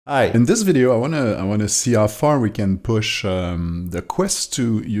Hi. In this video, I wanna see how far we can push the Quest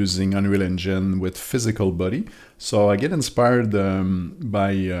 2 using Unreal Engine with physical body. So I get inspired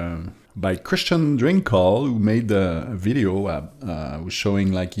by Christian Drinkall, who made a video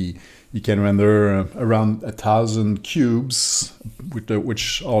showing like he can render around 1,000 cubes,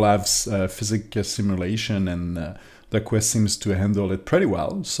 which all have physics simulation, and the Quest seems to handle it pretty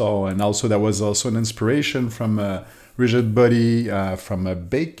well. So, and also there was also an inspiration from rigid body from a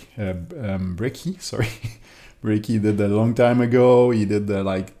Brackeys, sorry. Brackeys did a long time ago. He did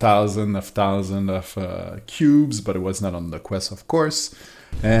like thousands of cubes, but it was not on the Quest, of course.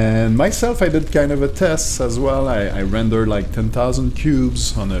 And myself, I did kind of a test as well. I rendered like 10,000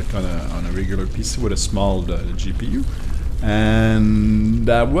 cubes on a regular PC with a small GPU. And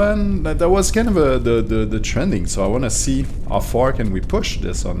that was kind of the trending. So I want to see how far can we push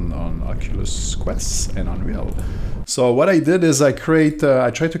this on Oculus Quest and Unreal. So what I did is I tried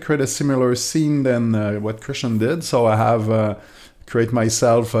to create a similar scene than what Christian did. So I have create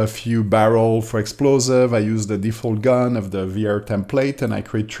myself a few barrels for explosive. I use the default gun of the VR template, and I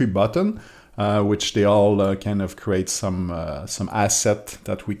create 3 buttons, which they all kind of create some asset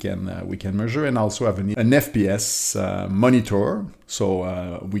that we can measure, and also have an FPS monitor,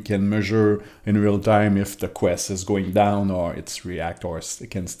 so we can measure in real time if the Quest is going down or it's react, or it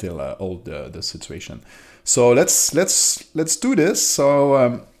can still hold the situation. So let's do this.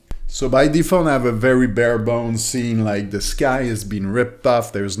 So by default, I have a very bare bones scene, like the sky is being ripped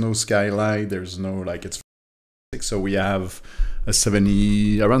off. There's no skylight. There's no like it's. So we have a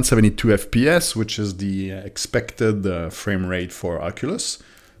around 72 FPS, which is the expected frame rate for Oculus.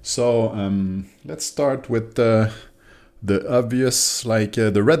 So let's start with the obvious, like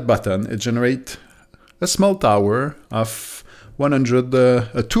the red button. It generates a small tower of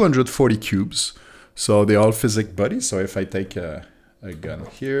 240 cubes. So they're all physics bodies. So if I take a gun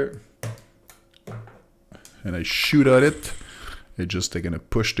here and I shoot at it, it's just gonna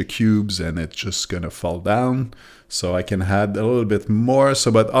push the cubes and it's just gonna fall down. So I can add a little bit more.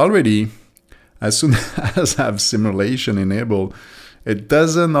 So, but already, as soon as I have simulation enabled, it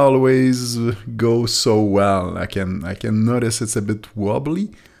doesn't always go so well. I can notice it's a bit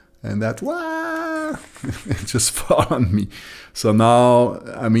wobbly, and that it just fall on me. So now,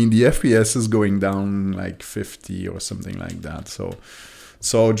 I mean, the FPS is going down like 50 or something like that.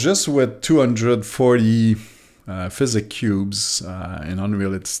 So just with 240 physics cubes in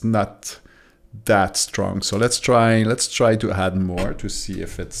Unreal, it's not that strong. So let's try to add more to see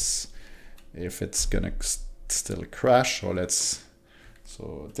if it's gonna still crash. Or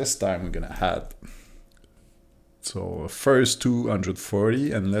so this time we're gonna add. So first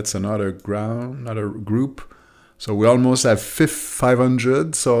 240, and let's another group. So we almost have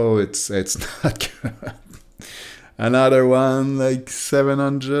 500. So it's not good. Another one like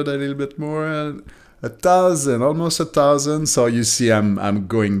 700, a little bit more. 1,000, almost 1,000. So you see, I'm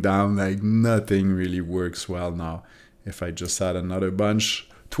going down. Like nothing really works well now. If I just add another bunch,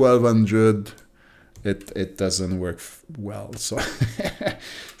 1,200, it doesn't work well. So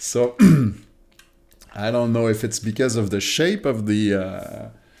so I don't know if it's because of the shape of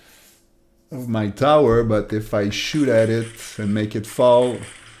the of my tower, but if I shoot at it and make it fall,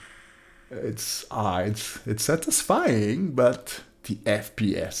 it's satisfying, but the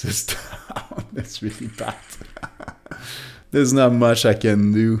FPS is down. It's really bad. There's not much I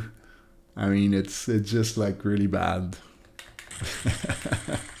can do. I mean, it's just like really bad.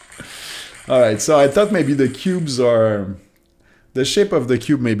 All right, so I thought maybe the shape of the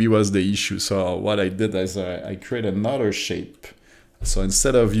cube maybe was the issue. So what I did is I created another shape. So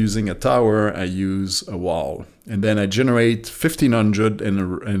instead of using a tower, I use a wall, and then I generate 1,500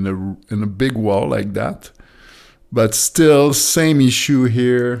 in a big wall like that. But still, same issue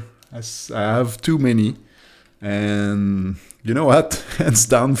here. I have too many, and you know what? It's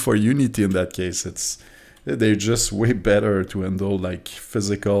down for Unity in that case. They're just way better to handle like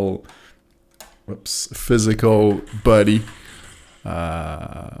physical body.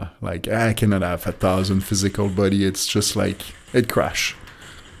 Like I cannot have 1,000 physical body. It's just like it crash.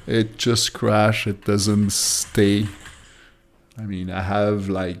 It just crash. It doesn't stay. I mean, I have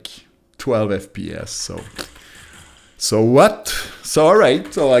like 12 FPS. So what? So all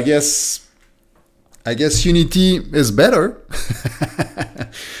right. So I guess Unity is better.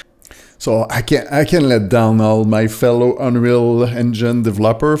 So I can let down all my fellow Unreal Engine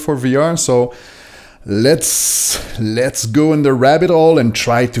developer for VR. So let's go in the rabbit hole and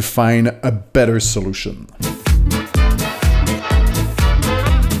try to find a better solution.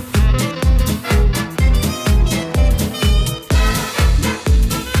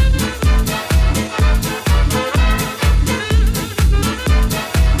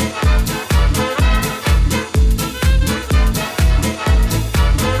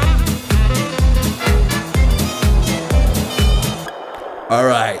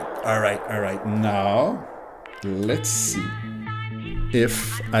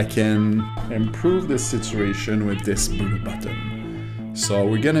 if I can improve the situation with this blue button. So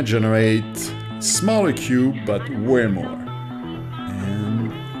we're gonna generate smaller cube, but way more.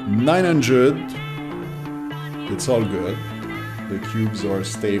 And 900, it's all good. The cubes are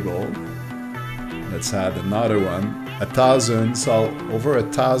stable. Let's add another one. 1,000, so over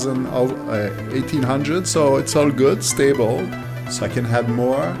 1,000, 1,800, so it's all good, stable. So I can add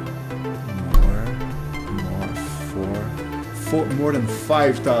more, more than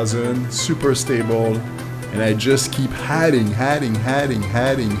 5,000, super stable, and I just keep adding.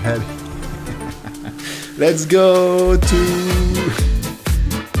 Let's go to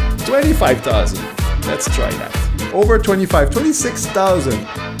 25,000. Let's try that. Over 26,000.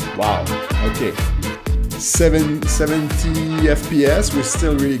 Wow. Okay. 70 FPS. We're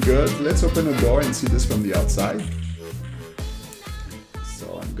still really good. Let's open the door and see this from the outside.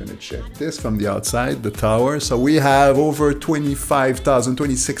 So I'm gonna check this from the outside, the tower. So we have over 25,000,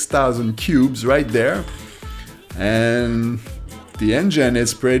 26,000 cubes right there, and the engine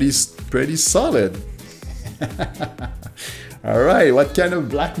is pretty solid. All right, what kind of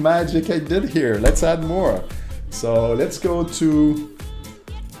black magic I did here? Let's add more. So let's go to,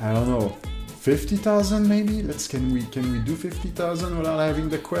 I don't know, 50,000 maybe. Can we do 50,000 without having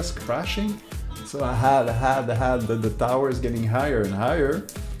the Quest crashing? So I had the towers getting higher and higher.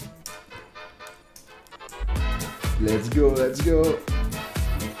 Let's go.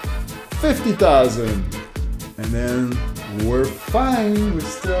 50,000, and then we're fine. We're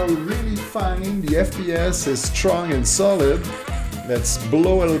still really fine. The FPS is strong and solid. Let's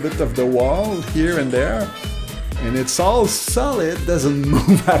blow a little bit of the wall here and there, and it's all solid. Doesn't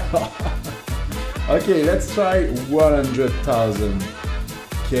move at all. Okay, let's try 100,000.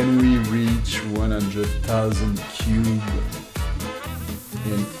 Can we reach 100,000 cube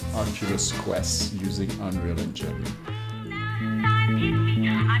in Oculus Quest using Unreal Engine?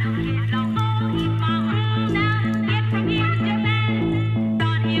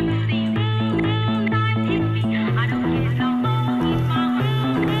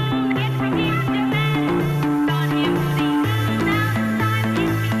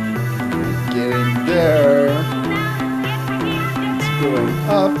 Getting there. It's going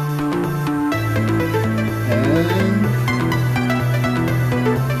up. And I think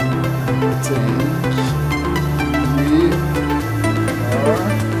we are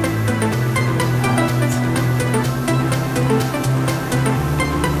at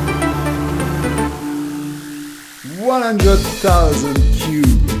 100,000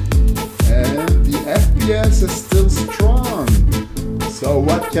 cube, and the FPS is still strong. So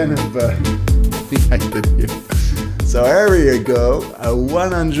what kind of thing I did here? So here we go, a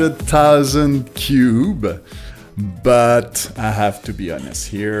 100,000 cube, but I have to be honest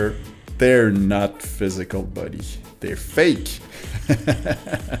here, they're not physical, buddy. They're fake.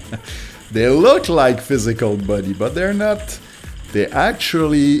 They look like physical, buddy, but they're not. They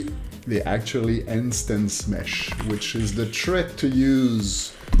actually instance mesh, which is the trick to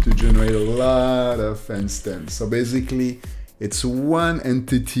use to generate a lot of instance. So basically, it's one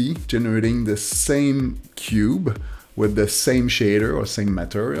entity generating the same cube with the same shader or same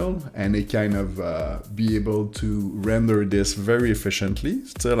material, and it kind of be able to render this very efficiently.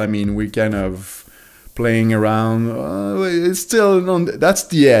 Still, I mean, we kind of playing around. It's still on. That's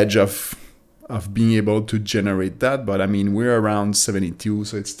the edge of being able to generate that, but I mean, we're around 72,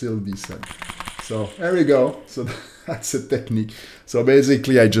 so it's still decent. So there we go. So that's a technique. So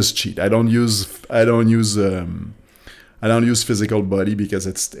basically, I just cheat. I don't use physical body because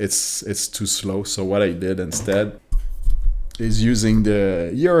it's too slow. So what I did instead is using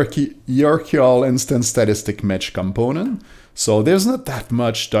the hierarchical instance statistic mesh component. So there's not that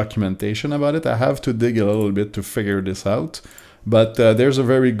much documentation about it. I have to dig a little bit to figure this out. But there's a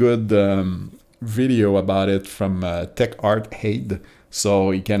very good video about it from Tech Art Aid.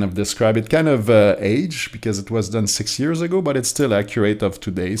 So he kind of described it, kind of age, because it was done 6 years ago, but it's still accurate of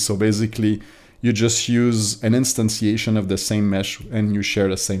today. So basically, you just use an instantiation of the same mesh and you share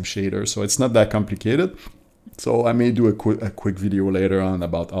the same shader. So it's not that complicated. So I may do a quick video later on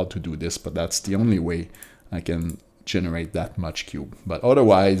about how to do this, but that's the only way I can generate that much cube. But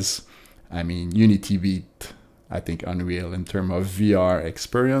otherwise, I mean, Unity beat, I think, Unreal in terms of VR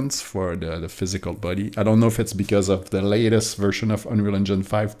experience for the physical body. I don't know if it's because of the latest version of Unreal Engine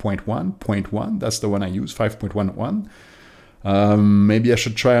 5.1.1. That's the one I use, 5.11. Maybe I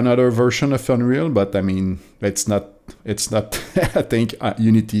should try another version of Unreal, but I mean, it's not. I think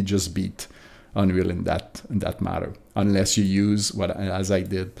Unity just beat Unreal in that matter, unless you use as I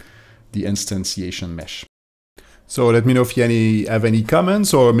did, the instantiation mesh. So let me know if you have any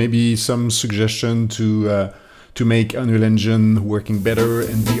comments or maybe some suggestion to to make Unreal Engine working better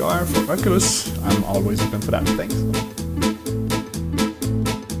in VR for Oculus, I'm always open for that. Thanks.